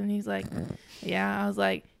person? He's like, yeah. I was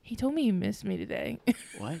like, He told me you missed me today.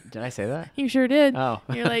 What? Did I say that? You sure did. Oh.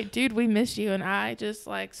 You're like, dude, we missed you. And I just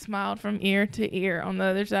like smiled from ear to ear on the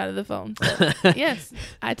other side of the phone. So, yes,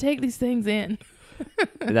 I take these things in.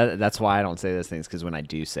 That's why I don't say those things, because when I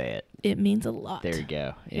do say it, It means a lot. there you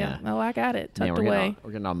go. Yeah. Oh, I got it tucked Man, away.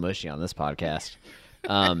 we're getting all mushy on this podcast.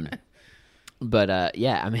 But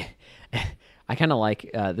yeah, I mean, I kind of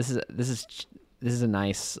like this is a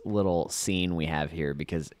nice little scene we have here,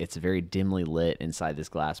 because it's very dimly lit inside this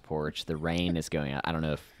glass porch. The rain is going out. I don't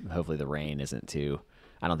know if hopefully the rain isn't too.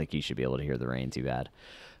 I don't think you should be able to hear the rain too bad.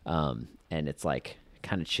 And it's like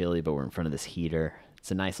kind of chilly, but we're in front of this heater. It's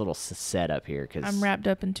a nice little setup here, because I'm wrapped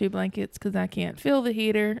up in 2 blankets because I can't feel the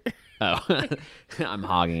heater. Oh, I'm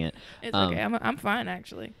hogging it. It's okay. I'm fine,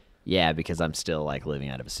 actually. Yeah, because I'm still like living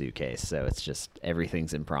out of a suitcase, so it's just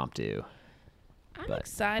everything's impromptu. I'm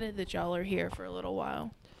excited that y'all are here for a little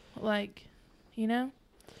while. Like, you know?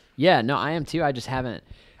 Yeah, no, I am too. I just haven't.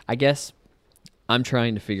 I guess I'm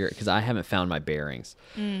trying to figure it, because I haven't found my bearings,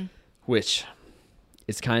 which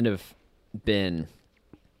it's kind of been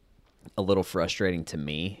a little frustrating to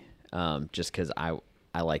me, just because I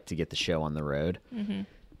like to get the show on the road. Mm-hmm.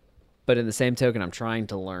 But in the same token, I'm trying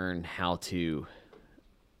to learn how to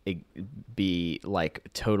be like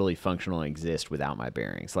totally functional and exist without my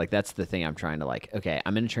bearings. Like, that's the thing I'm trying to like, okay,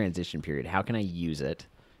 I'm in a transition period. How can I use it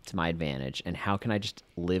to my advantage? And how can I just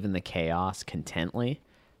live in the chaos contently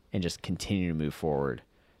and just continue to move forward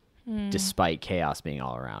despite chaos being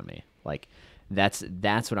all around me? Like, that's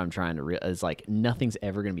what I'm trying to realize. Is like, nothing's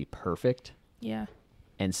ever going to be perfect. Yeah.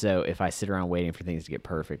 And so if I sit around waiting for things to get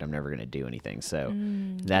perfect, I'm never going to do anything. So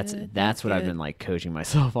that's good. what Good. I've been like coaching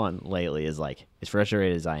myself on lately, is like, as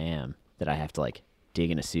frustrated as I am that I have to like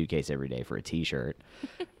dig in a suitcase every day for a t-shirt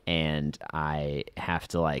and I have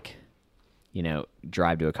to like, you know,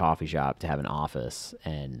 drive to a coffee shop to have an office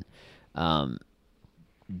and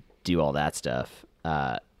do all that stuff.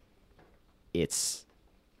 It's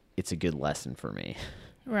a good lesson for me.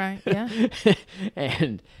 Right. Yeah.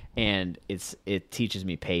 and it teaches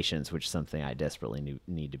me patience, which is something I desperately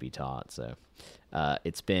need to be taught. So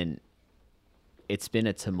it's been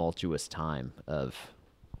a tumultuous time of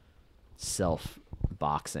self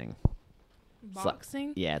boxing.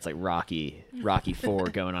 Boxing? Yeah, it's like Rocky 4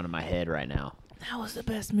 going on in my head right now. That was the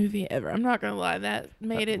best movie ever. I'm not gonna lie. That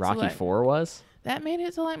made it. Rocky to like, 4 was? That made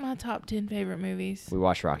it to like my top 10 favorite movies. We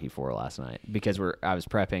watched Rocky 4 last night because I was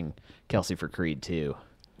prepping Kelsey for Creed 2.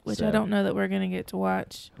 Which so, I don't know that we're gonna get to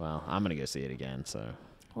watch. Well, I'm gonna go see it again. So.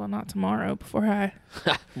 Well, not tomorrow. Before I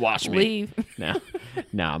watch me. leave. No,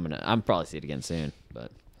 I'm probably see it again soon.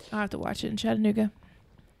 But I'll have to watch it in Chattanooga.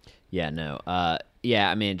 Yeah, no. Yeah,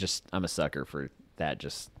 I mean, just I'm a sucker for that.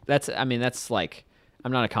 That's like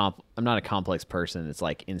I'm not a complex person. It's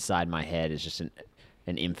like inside my head is just an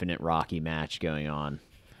infinite Rocky match going on.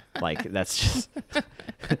 Like, that's just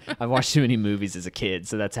I've watched too many movies as a kid,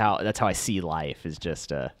 so that's how I see life, is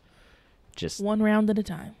just one round at a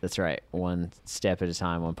time. That's right. One step at a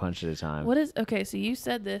time, one punch at a time. Okay, so you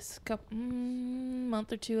said this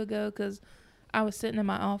month or two ago, because I was sitting in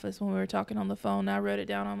my office when we were talking on the phone, and I wrote it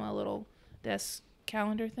down on my little desk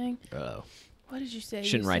calendar thing. Oh. What did you say?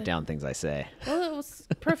 Shouldn't write down things I say. Well, it was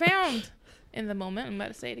profound in the moment. I'm about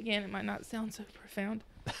to say it again. It might not sound so profound.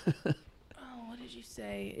 What did you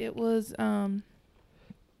say? It was,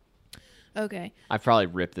 okay. I probably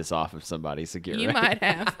ripped this off of somebody, so get ready. You might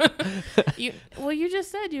have. You just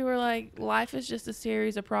said, you were like, life is just a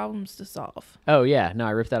series of problems to solve. Oh, yeah. No,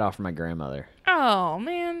 I ripped that off from my grandmother. Oh,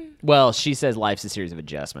 man. Well, she says life's a series of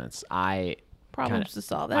adjustments. Problems to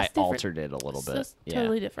solve. That's I different. altered it a little bit. That's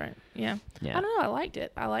totally different. Yeah. Yeah. I don't know. I liked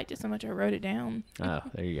it. I liked it so much I wrote it down. Oh,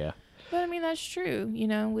 there you go. But, I mean, that's true. You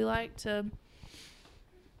know, we like to,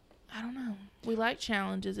 I don't know. We like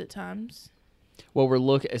challenges at times. Well, we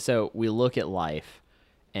look at life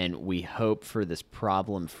and we hope for this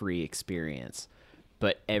problem-free experience,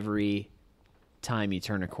 but every time you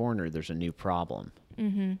turn a corner, there's a new problem.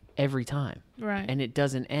 Mm-hmm. Every time. Right. And it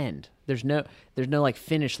doesn't end. There's no like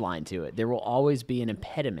finish line to it. There will always be an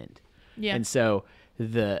impediment. Yeah. And so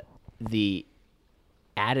the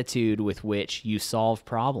attitude with which you solve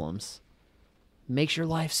problems makes your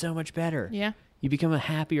life so much better. Yeah. You become a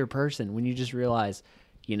happier person when you just realize,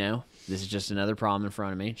 you know, this is just another problem in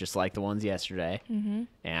front of me, just like the ones yesterday. Mm-hmm.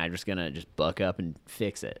 And I'm just going to just buck up and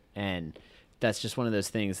fix it. And that's just one of those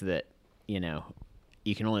things that, you know,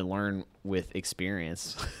 you can only learn with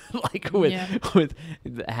experience, like with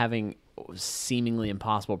having seemingly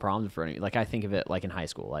impossible problems in front of you. Like, I think of it like in high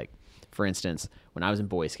school. Like, for instance, when I was in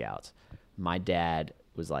Boy Scouts, my dad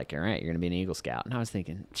was like, all right, you're going to be an Eagle Scout. And I was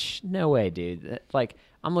thinking, no way, dude. Like,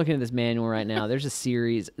 I'm looking at this manual right now. There's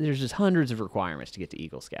there's just hundreds of requirements to get to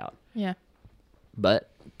Eagle Scout. Yeah. But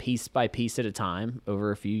piece by piece at a time,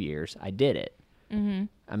 over a few years, I did it. Mm-hmm.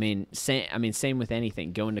 I mean, same with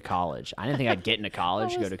anything. Going to college, I didn't think I'd get into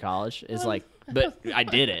college. Go to college is like, but I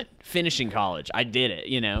did it. Finishing college, I did it.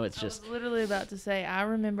 You know, it's just. I was literally about to say, I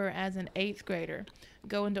remember as an 8th grader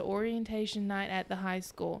going to orientation night at the high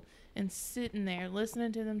school and sitting there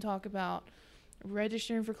listening to them talk about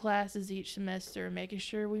registering for classes each semester, making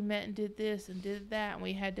sure we met and did this and did that, and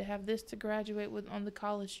we had to have this to graduate with on the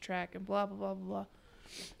college track, and blah blah blah blah blah.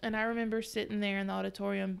 And I remember sitting there in the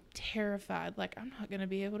auditorium terrified, like, I'm not going to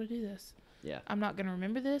be able to do this. Yeah. I'm not going to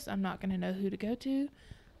remember this. I'm not going to know who to go to.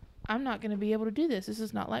 I'm not going to be able to do this. This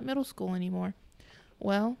is not like middle school anymore.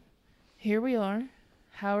 Well, here we are,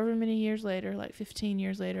 however many years later, like 15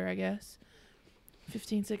 years later, I guess,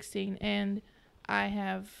 15, 16, and I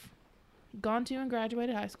have gone to and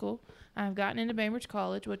graduated high school. I've gotten into Bainbridge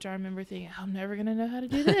College, which I remember thinking, I'm never going to know how to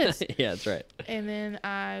do this. Yeah, that's right. And then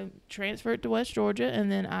I transferred to West Georgia,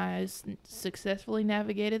 and then I successfully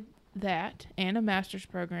navigated that and a master's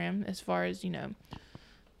program as far as,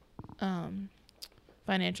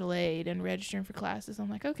 financial aid and registering for classes. I'm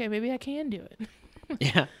like, okay, maybe I can do it.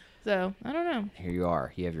 Yeah. So, I don't know. Here you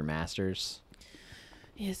are. You have your master's.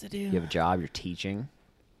 Yes, I do. You have a job. You're teaching.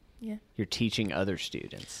 Yeah. You're teaching other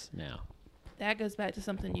students now. That goes back to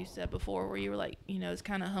something you said before where you were like, it's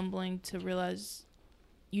kind of humbling to realize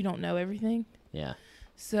you don't know everything. Yeah.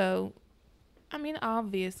 So, I mean,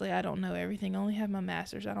 obviously I don't know everything. I only have my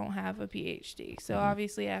master's. I don't have a PhD. So,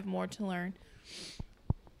 obviously I have more to learn.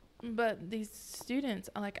 But these students,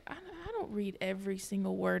 like, I don't read every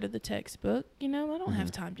single word of the textbook. I don't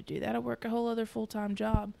have time to do that. I work a whole other full-time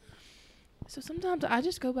job. So sometimes I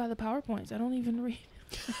just go by the PowerPoints. I don't even read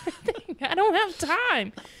everything. I don't have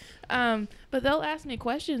time. But they'll ask me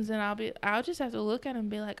questions, and I'll just have to look at them and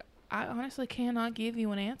be like, I honestly cannot give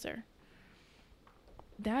you an answer.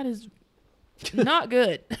 That is not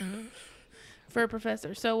good for a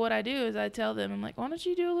professor. So what I do is I tell them, I'm like, why don't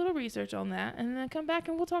you do a little research on that, and then come back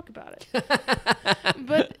and we'll talk about it.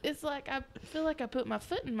 But it's like I feel like I put my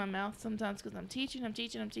foot in my mouth sometimes because I'm teaching.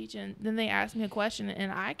 Then they ask me a question,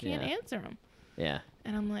 and I can't answer them. Yeah.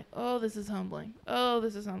 And I'm like, oh, this is humbling. Or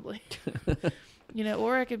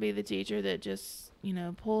I could be the teacher that just,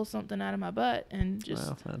 pulls something out of my butt and just.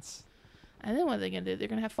 Well, that's. And then what are they going to do? They're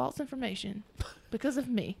going to have false information because of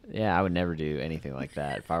me. Yeah, I would never do anything like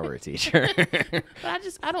that if I were a teacher. But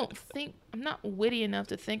I don't think, I'm not witty enough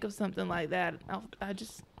to think of something like that.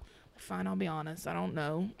 Fine, I'll be honest. I don't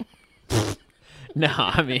know. No,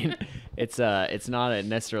 I mean, it's not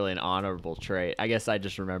necessarily an honorable trait. I guess I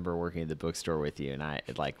just remember working at the bookstore with you, and I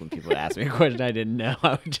when people would ask me a question I didn't know,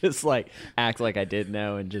 I would just act like I did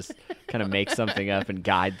know and just kind of make something up and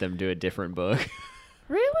guide them to a different book.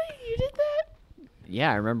 Really? You did that?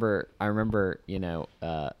 Yeah, I remember,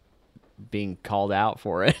 being called out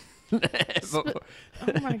for it. Oh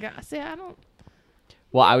my God. See, I don't.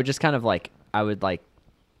 Well, I would just kind of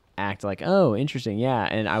act like, oh, interesting, yeah,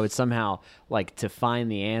 and I would somehow to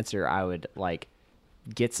find the answer, I would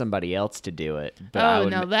get somebody else to do it. But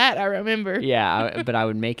that I remember. Yeah, but I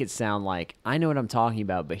would make it sound like I know what I'm talking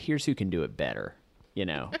about, but here's who can do it better,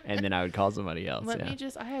 and then I would call somebody else.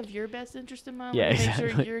 I have your best interest in mind. Yeah, exactly.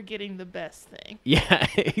 Make sure you're getting the best thing. Yeah,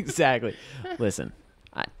 exactly. Listen,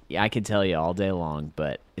 I can tell you all day long,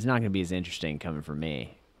 but it's not going to be as interesting coming from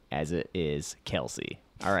me as it is Kelsey.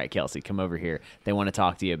 All right, Kelsey, come over here. They want to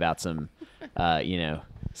talk to you about some,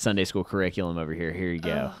 Sunday school curriculum over here. Here you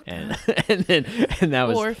go. Oh, and that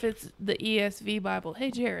was. Or if it's the ESV Bible,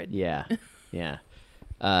 hey Jared. Yeah, yeah.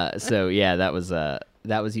 So yeah, that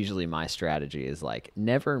was usually my strategy. Is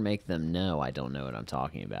never make them know I don't know what I'm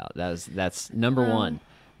talking about. That's number one.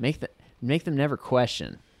 Make them never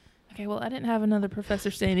question. Okay, well, I didn't have another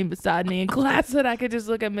professor standing beside me in class that I could just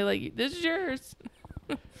look at and be like, "This is yours."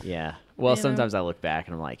 Yeah. Well, sometimes I look back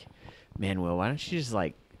and I'm like, man, Will, why don't you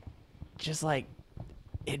just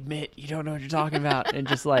admit you don't know what you're talking about and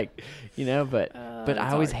just but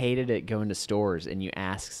I always hated it going to stores and you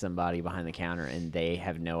ask somebody behind the counter and they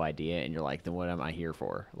have no idea and you're like, then what am I here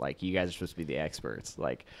for? You guys are supposed to be the experts.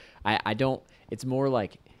 I don't, it's more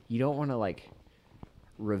you don't want to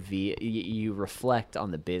reveal, you reflect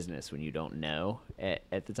on the business when you don't know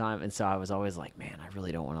at the time. And so I was always like, man, I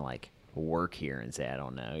really don't want to work here and say I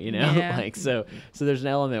don't know, Yeah. So there's an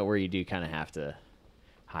element where you do kind of have to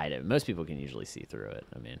hide it. Most people can usually see through it.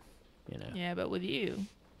 I mean, Yeah, but with you.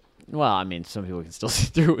 Well, I mean, some people can still see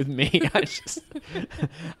through it with me. I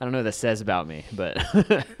don't know what that says about me, but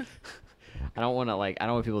I don't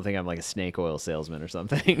want people to think I'm like a snake oil salesman or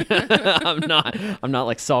something. I'm not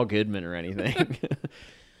like Saul Goodman or anything.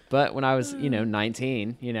 But when I was,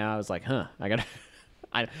 19, I was like,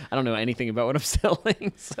 I don't know anything about what I'm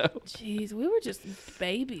selling. So Jeez, we were just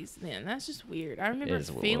babies then. That's just weird. I remember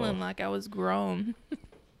feeling like I was grown.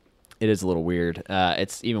 It is a little weird.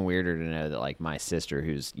 It's even weirder to know that like my sister,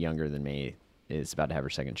 who's younger than me, is about to have her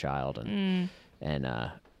second child, and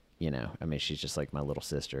I mean, she's just like my little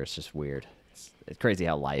sister. It's just weird. It's crazy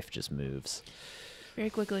how life just moves very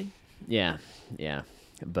quickly. Yeah.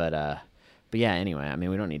 But yeah. Anyway, I mean,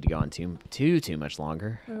 we don't need to go on too much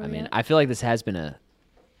longer. Oh, I mean, yeah? I feel like this has been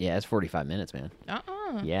it's 45 minutes, man.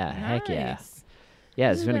 Yeah, nice. heck yeah. Yeah,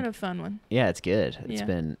 This has been a fun one. Yeah, it's good. It's Yeah.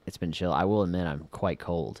 been chill. I will admit, I'm quite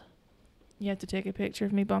cold. You have to take a picture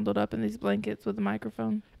of me bundled up in these blankets with a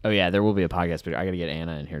microphone. Oh yeah, there will be a podcast, but I got to get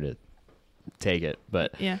Anna in here to take it.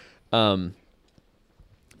 But Yeah.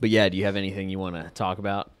 but yeah, do you have anything you want to talk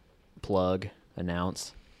about? Plug,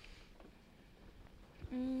 announce?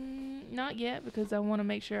 Not yet, because I want to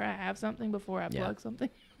make sure I have something before I plug something.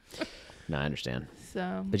 No, I understand.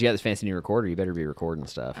 So. But you got this fancy new recorder. You better be recording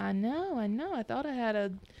stuff. I know. I thought I had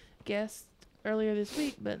a guest earlier this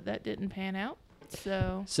week, but that didn't pan out.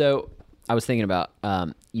 So I was thinking about,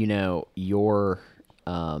 are you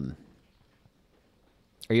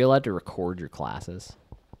allowed to record your classes?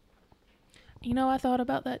 I thought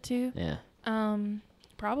about that too. Yeah.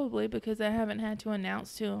 Probably, because I haven't had to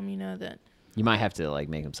announce to them, that. You might have to like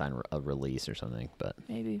make them sign a release or something, but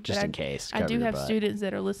maybe just in case. I do have students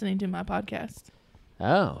that are listening to my podcast.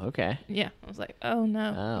 Oh, okay. Yeah, I was like, oh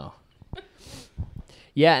no. Oh.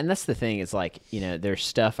 Yeah, and that's the thing. Is like, there's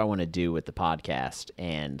stuff I want to do with the podcast,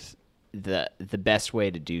 and the best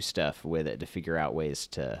way to do stuff with it, to figure out ways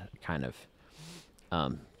to kind of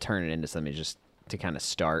turn it into something, just to kind of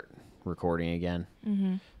start recording again.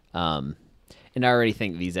 Mm-hmm. And I already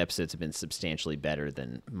think these episodes have been substantially better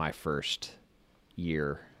than my first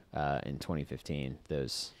year in 2015.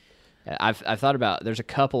 I've thought about. There's a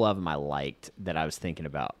couple of them I liked that I was thinking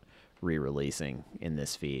about re-releasing in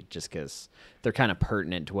this feed, just because they're kind of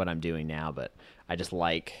pertinent to what I'm doing now. But I just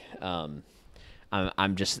like.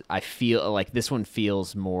 I feel like this one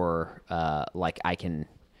feels more like I can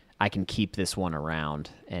keep this one around,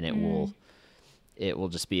 and it will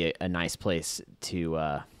just be a nice place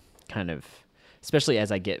to kind of. Especially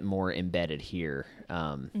as I get more embedded here,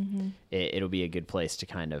 it'll be a good place to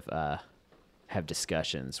kind of have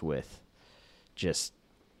discussions with just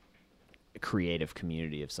a creative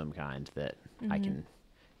community of some kind that I can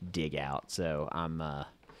dig out. So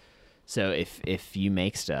so if you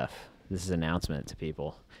make stuff, this is an announcement to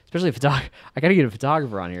people, especially I got to get a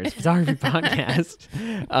photographer on here. It's a photography podcast,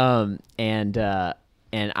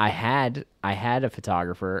 and I had a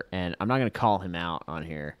photographer, and I'm not going to call him out on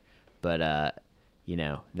here, but.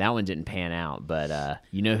 That one didn't pan out, but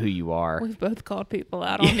you know who you are. We've both called people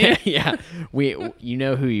out on here. Yeah, you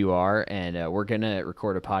know who you are, and we're gonna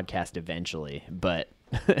record a podcast eventually. But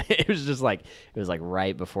it was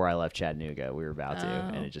right before I left Chattanooga. We were about to,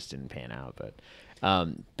 and it just didn't pan out. But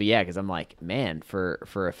yeah, because I'm like, man, for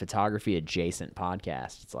a photography adjacent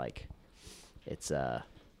podcast, it's like, there's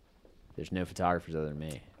no photographers other than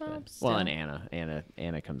me. Well, and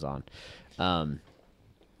Anna comes on.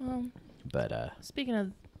 But speaking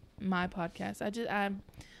of my podcast, I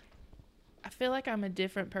feel like I'm a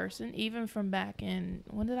different person, even from back in,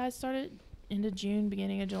 when did I start it? End of June,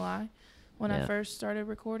 beginning of July, when I first started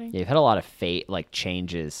recording. Yeah, you've had a lot of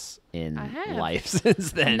changes in life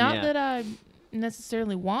since then. Not that I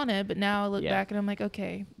necessarily wanted, but now I look back and I'm like,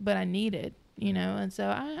 okay, but I need it, and so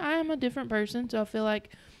I am a different person, so I feel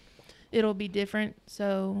like it'll be different.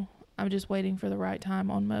 So I'm just waiting for the right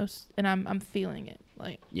time on most, and I'm feeling it.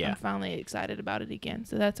 I'm finally excited about it again.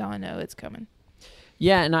 So that's how I know it's coming.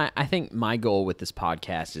 Yeah, and I think my goal with this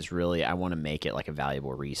podcast is really, I want to make it like a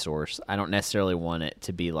valuable resource. I don't necessarily want it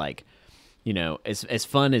to be like, as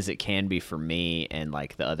fun as it can be for me and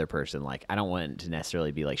like the other person. Like, I don't want it to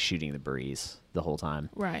necessarily be like shooting the breeze the whole time.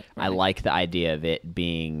 Right. I like the idea of it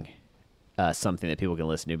being something that people can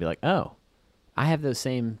listen to and be like, oh, I have those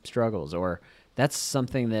same struggles, or that's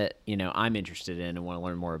something that, I'm interested in and want to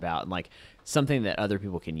learn more about, and like something that other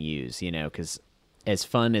people can use, because as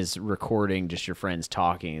fun as recording just your friends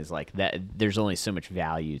talking is like that, there's only so much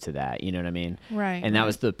value to that. You know what I mean? Right. And that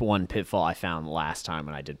was the one pitfall I found last time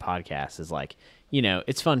when I did podcasts, is like,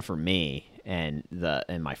 it's fun for me and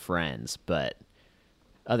my friends, but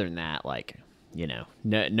other than that, like,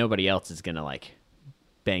 nobody else is going to like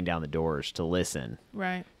bang down the doors to listen.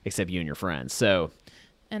 Right. Except you and your friends. So.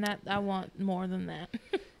 And I want more than that.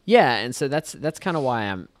 Yeah, and so that's kind of why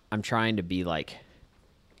I'm trying to be like,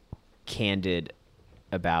 candid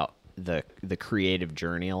about the creative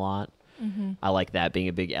journey a lot. I like that being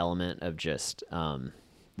a big element of just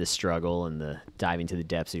the struggle and the diving to the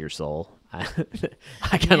depths of your soul. I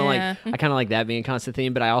kind of like that being a constant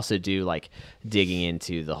theme, but I also do like digging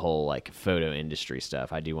into the whole like photo industry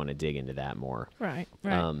stuff. I do want to dig into that more. Right.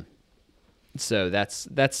 So that's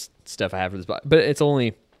stuff I have for this, but it's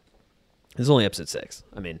only episode 6.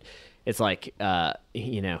 I mean, it's like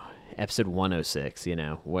episode 106.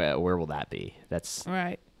 Where will that be? That's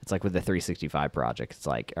right. It's like with the 365 project. It's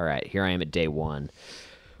like, all right, here I am at day 1.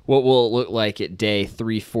 What will it look like at day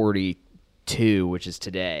 342, which is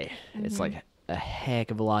today? It's like a heck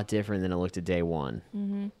of a lot different than it looked at day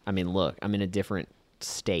 1. I mean, look, I'm in a different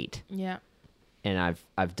state. Yeah. And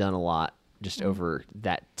I've done a lot just over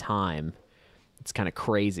that time. It's kind of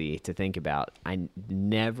crazy to think about. I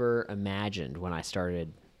never imagined when I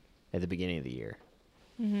started at the beginning of the year.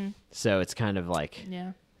 So it's kind of like,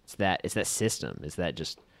 it's that system. It's that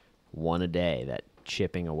just one a day, that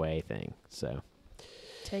chipping away thing. So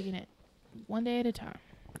taking it one day at a time.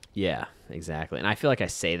 Yeah, exactly. And I feel like I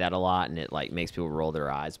say that a lot and it like makes people roll their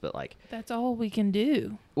eyes, but like that's all we can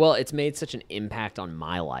do. Well, it's made such an impact on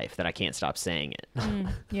my life that I can't stop saying it.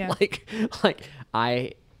 Yeah. like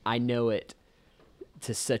I know it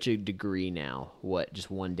to such a degree now what just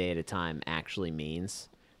one day at a time actually means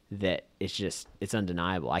that it's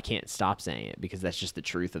undeniable. I can't stop saying it because that's just the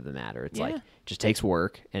truth of the matter. It's like it just takes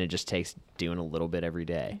work and it just takes doing a little bit every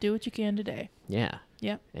day. Do what you can today. Yeah.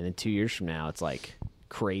 Yeah. And then 2 years from now, it's like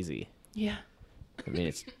crazy. Yeah. I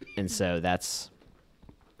mean, that's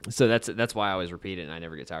why I always repeat it, and I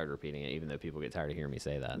never get tired of repeating it, even though people get tired of hearing me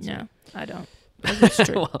say that. So. No, I don't. It's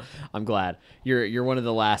true. Well, I'm glad you're one of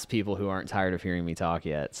the last people who aren't tired of hearing me talk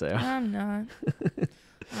yet. So I'm not.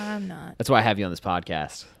 I'm not. That's why I have you on this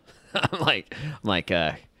podcast. I'm like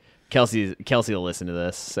Kelsey will listen to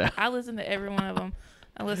this. So I listen to every one of them.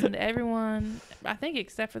 I listen to everyone. I think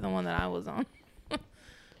except for the one that I was on,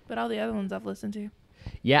 but all the other ones I've listened to.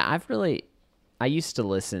 Yeah, I used to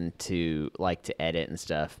listen to like to edit and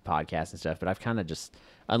stuff, podcasts and stuff, but I've kind of just,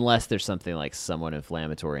 unless there's something like somewhat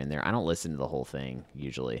inflammatory in there, I don't listen to the whole thing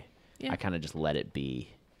usually. Yeah. I kind of just let it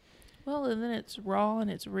be. Well, and then it's raw and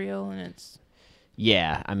it's real and it's.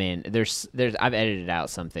 Yeah, I mean, there's I've edited out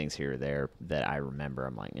some things here or there that I remember.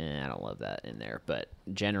 I'm like, I don't love that in there, but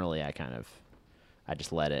generally I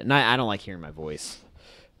just let it, and I don't like hearing my voice.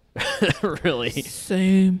 Really.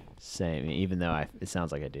 Same. Even though it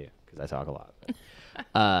sounds like I do because I talk a lot.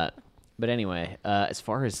 But anyway, as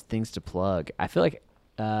far as things to plug, I feel like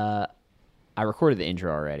I recorded the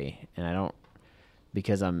intro already, and I don't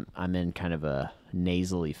because I'm in kind of a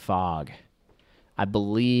nasally fog. I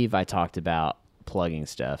believe I talked about plugging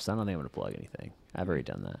stuff, so I don't think I'm going to plug anything. I've already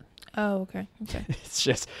done that. Oh, okay. It's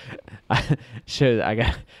just I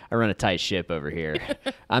run a tight ship over here.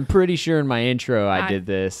 I'm pretty sure in my intro I did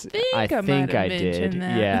this. I think I did.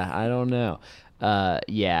 That. Yeah, I don't know.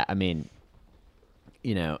 Yeah, I mean,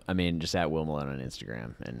 just at Will Malone on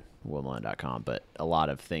Instagram and willmalone.com, but a lot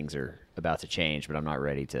of things are about to change, but I'm not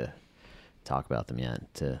ready to talk about them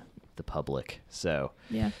yet to the public. So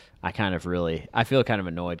yeah. I feel kind of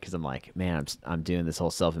annoyed because I'm like, man, I'm doing this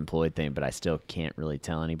whole self-employed thing, but I still can't really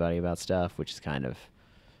tell anybody about stuff, which is kind of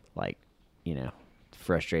like,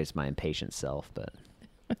 frustrates my impatient self, but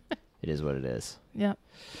it is what it is. Yep.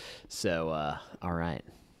 So, all right.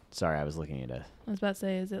 Sorry, I was looking at I was about to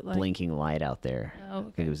say, is it like blinking light out there? Oh, okay.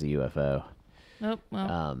 I think it was a UFO. Nope.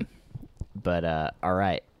 Well. But all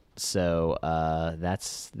right. So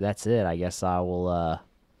that's it. I guess I will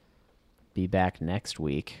be back next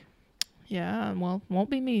week. Yeah, well, won't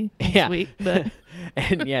be me next week, but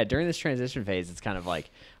and yeah, during this transition phase, it's kind of like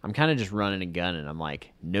I'm kind of just running and gunning. I'm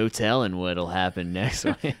like, no telling what'll happen next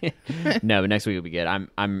week. No, but next week will be good.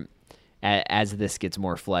 I'm as this gets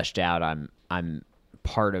more fleshed out, I'm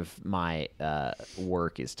part of my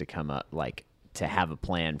work is to come up to have a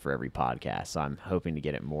plan for every podcast. So I'm hoping to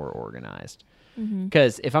get it more organized.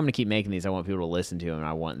 Because if I'm going to keep making these, I want people to listen to them, and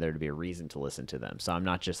I want there to be a reason to listen to them. So I'm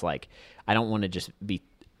not just I don't want to just be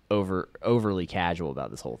overly casual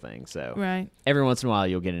about this whole thing. So right. Every once in a while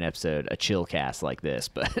you'll get an episode, a chill cast like this,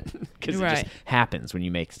 but because it just happens when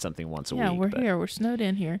you make something once a week. Yeah, we're here. We're snowed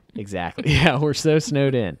in here. Exactly. Yeah, we're so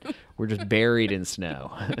snowed in. We're just buried in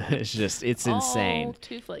snow. It's insane. All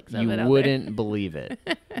 2 flakes of it You out wouldn't there. believe it.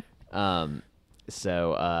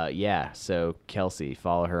 So Kelsey,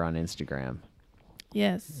 follow her on Instagram.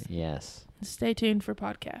 Yes. Stay tuned for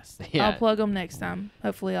podcasts. Yeah. I'll plug them next time.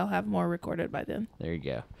 Hopefully I'll have more recorded by then. There you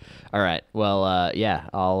go. All right. Well,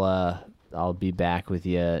 I'll be back with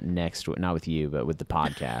you not with you, but with the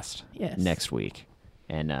podcast yes. next week.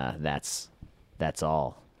 And that's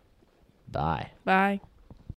all. Bye. Bye.